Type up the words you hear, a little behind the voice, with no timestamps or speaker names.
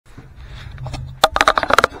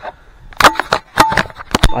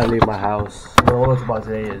I leave my house. What I want to talk about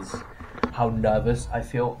today is how nervous I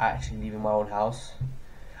feel actually leaving my own house.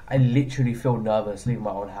 I literally feel nervous leaving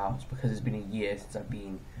my own house because it's been a year since I've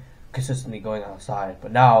been consistently going outside.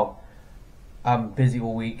 But now I'm busy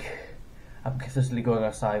all week. I'm consistently going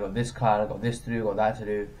outside. I got this client, I got this to do, got that to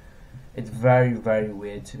do. It's very, very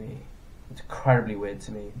weird to me. It's incredibly weird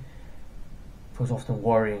to me. It feels often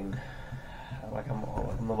worrying, like I'm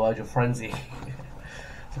on the verge of frenzy.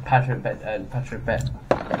 It's a Patrick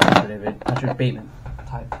Bateman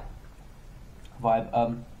type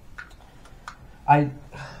vibe.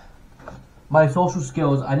 My social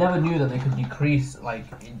skills, I never knew that they could decrease like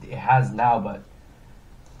it has now, but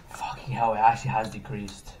fucking hell, it actually has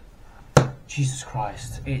decreased. Jesus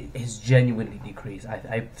Christ, it has genuinely decreased.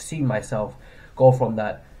 I've seen myself go from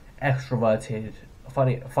that extroverted,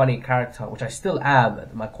 funny character, which I still am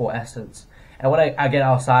at my core essence. And when I get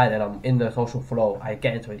outside and I'm in the social flow, I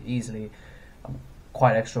get into it easily. I'm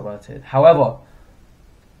quite extroverted. However,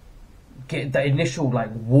 the initial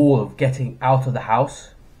wall of getting out of the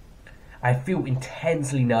house, I feel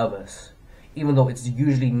intensely nervous, even though it's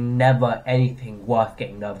usually never anything worth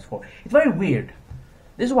getting nervous for. It's very weird.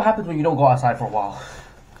 This is what happens when you don't go outside for a while.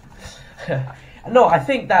 No, I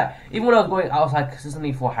think that even when I was going outside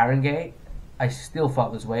consistently for Haringey, I still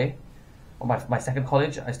felt this way. Or my second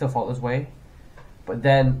college, I still felt this way. But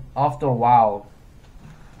then after a while,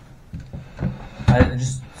 I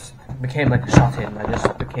just became like a shut-in. I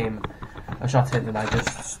just became a shut-in, and I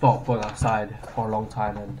just stopped going outside for a long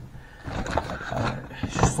time, and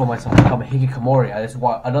just saw myself become a hikikomori. This is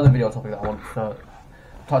another video topic that I want to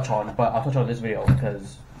touch on, but I'll touch on this video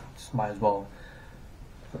because just might as well.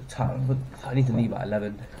 I need to leave at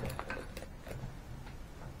 11.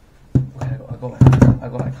 Okay, I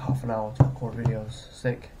got like half an hour to record videos.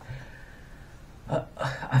 Sick.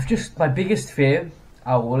 My biggest fear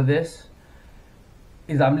out of all of this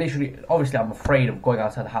is that I'm afraid of going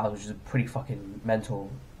outside the house, which is pretty fucking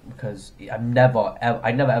mental, because I never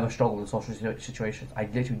ever struggle in social situations. I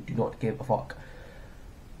literally do not give a fuck.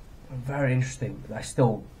 Very interesting. I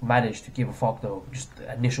still managed to give a fuck though. Just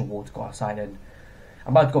the initial wall to go outside, and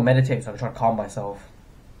I'm about to go meditate, so I'm trying to calm myself.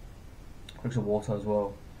 Drink some water as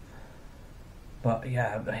well. But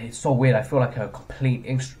yeah, it's so weird. I feel like a complete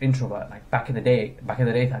introvert, like back in the day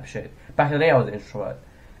type shit. Back in the day I was an introvert,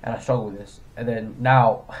 and I struggled with this. And then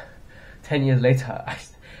now, 10 years later,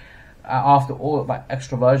 after all of my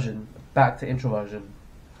extroversion, back to introversion.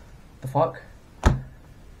 The fuck? Oh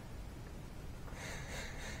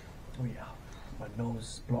yeah, my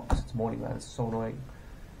nose blocks. It's morning, man. It's so annoying.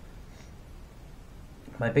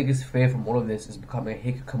 My biggest fear from all of this is becoming a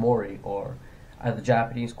hikikomori, or as the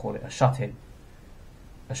Japanese call it, a shut-in.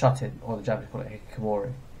 A shut-in, or the Japanese call it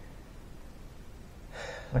hikikomori.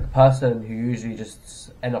 Like a person who usually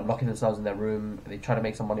just end up locking themselves in their room. They try to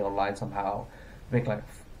make some money online somehow, make like,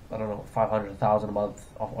 I don't know, 500,000 a month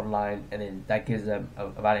off online, and then that gives them a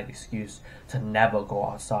valid excuse to never go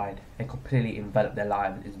outside and completely envelop their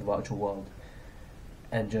lives in the virtual world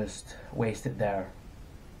and just waste it there.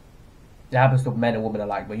 It happens to men and women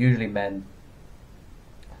alike, but usually men.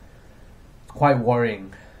 It's quite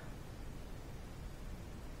worrying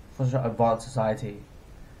for such an advanced society.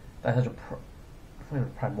 That's such a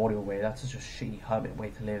primordial way. That's such a shitty hermit way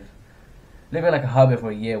to live. Living like a hermit for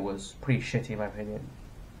a year was pretty shitty in my opinion.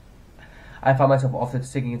 I found myself often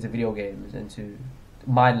sinking into video games, into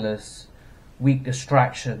mindless, weak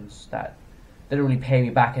distractions that didn't really pay me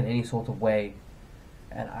back in any sort of way.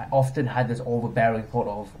 And I often had this overbearing thought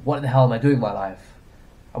of, what the hell am I doing in my life?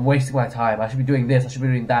 I'm wasting my time. I should be doing this, I should be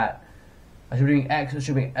doing that. I should be doing X, I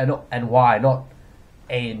should be and Y, not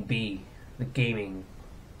A and B. The gaming,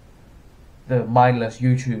 the mindless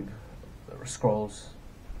YouTube scrolls.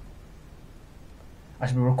 I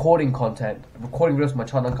should be recording content, recording videos for my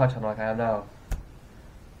channel channel like I am now.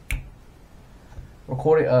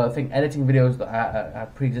 Editing videos that are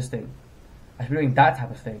pre-existing. I should be doing that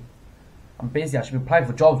type of thing. I'm busy, I should be applying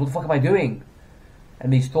for jobs, what the fuck am I doing?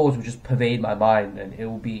 And these thoughts will just pervade my mind, and it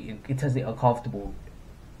will be intensely uncomfortable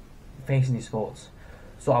facing these thoughts.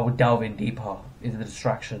 So I would delve in deeper into the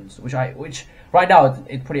distractions, which right now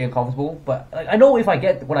it's pretty uncomfortable, but I know when I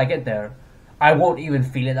get there, I won't even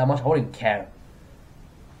feel it that much, I won't even care.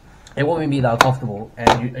 It won't even be that uncomfortable,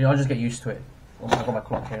 and I'll just get used to it. Oh, I got my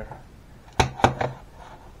clock here.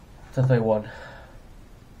 10:31.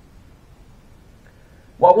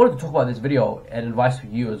 Well, I wanted to talk about this video and advice for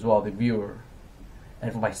you as well, the viewer,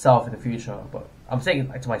 and for myself in the future. But I'm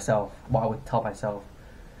saying it to myself, what I would tell myself,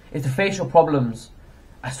 is to face your problems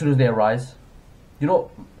as soon as they arise. Do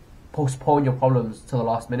not postpone your problems till the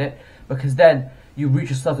last minute, because then you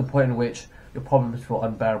reach a certain point in which your problems feel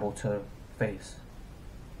unbearable to face.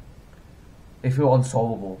 They feel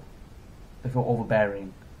unsolvable. They feel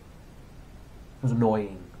overbearing. It was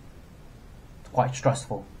annoying. It's quite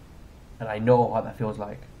stressful. And I know how that feels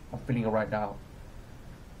like. I'm feeling it right now.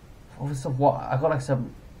 All this stuff, what? I got like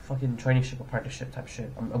some fucking traineeship, apprenticeship type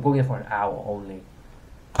shit. I'm going in for an hour only.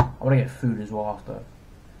 I want to get food as well after.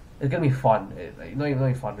 It's gonna be fun. Not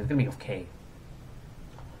even fun. It's gonna be okay.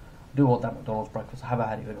 I do want that McDonald's breakfast. I haven't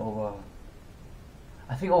had it in over,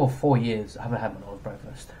 I think over 4 years. I haven't had McDonald's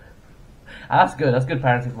breakfast. And that's good. That's good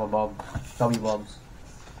parenting for my mom. Dummy moms.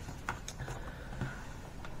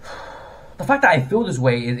 The fact that I feel this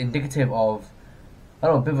way is indicative of, I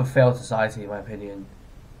don't know, a bit of a failed society in my opinion.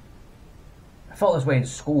 I felt this way in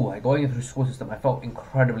school, like going through the school system. I felt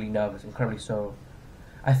incredibly nervous, incredibly so.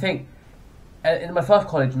 I think in my first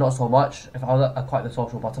college, not so much. If I was quite the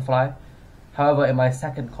social butterfly. However, in my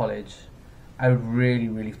second college, I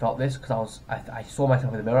really felt this because I saw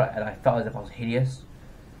myself in the mirror and I felt as if I was hideous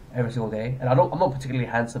every single day. And I'm not particularly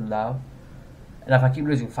handsome now. And if I keep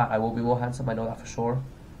losing fat, I will be more handsome. I know that for sure.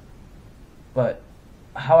 But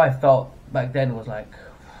how I felt back then was like,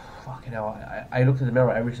 fucking hell. I looked in the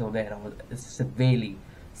mirror every single day and I was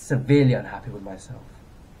severely unhappy with myself.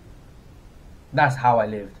 That's how I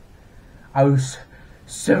lived. I was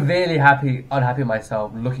severely unhappy with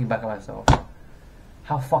myself, looking back at myself.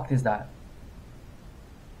 How fucked is that?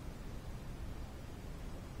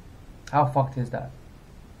 How fucked is that?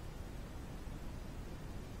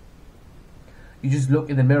 You just look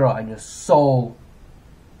in the mirror and you're so...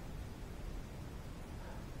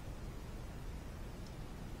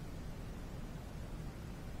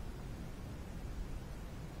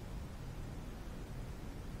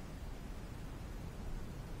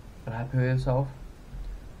 unhappy with yourself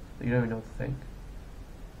that you don't even know what to think.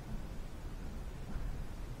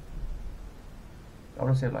 I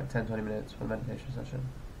want to save like 10-20 minutes for the meditation session.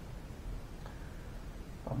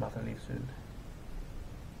 I'm not going to leave soon.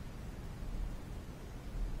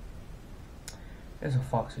 It's a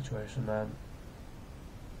fuck situation, man.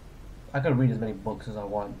 I could read as many books as I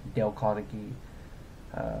want. Dale Carnegie,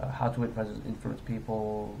 How to Win Friends and Influence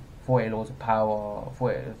People, 48 Laws of Power,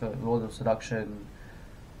 48 Laws of Seduction,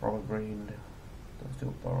 Robert Greene. Those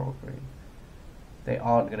two, Robert Greene. They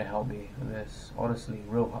aren't gonna help me with this. Honestly,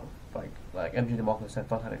 real like MG DeMarco said,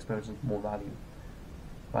 first-hand experience is more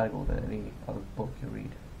valuable than any other book you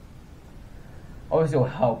read. Obviously, it will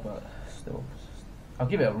help, but still, I'll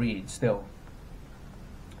give it a read. Still,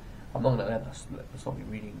 I'm not gonna let that stop me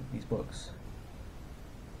reading these books.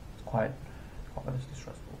 It's quite honestly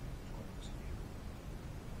stressful.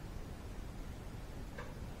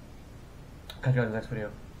 Catch you guys in the next video.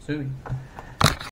 Soon.